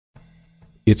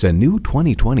It's a new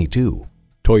 2022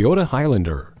 Toyota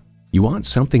Highlander. You want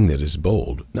something that is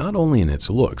bold, not only in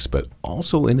its looks, but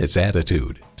also in its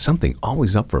attitude. Something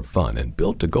always up for fun and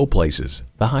built to go places.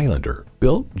 The Highlander,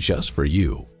 built just for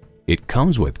you. It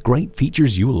comes with great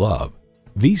features you love.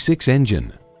 V6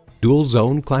 engine, dual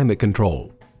zone climate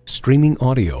control, streaming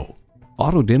audio,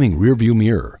 auto dimming rearview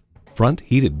mirror, front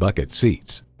heated bucket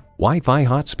seats, Wi-Fi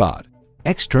hotspot,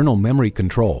 external memory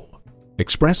control,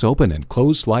 express open and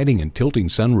close sliding and tilting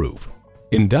sunroof,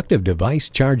 inductive device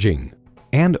charging,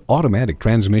 and automatic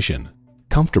transmission.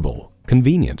 Comfortable,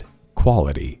 convenient,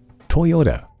 quality.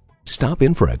 Toyota. Stop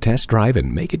in for a test drive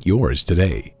and make it yours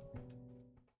today.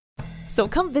 So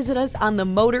come visit us on the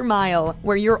Motor Mile,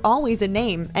 where you're always a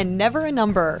name and never a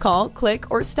number. Call,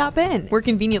 click, or stop in. We're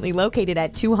conveniently located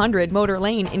at 200 Motor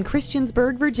Lane in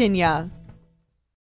Christiansburg, Virginia.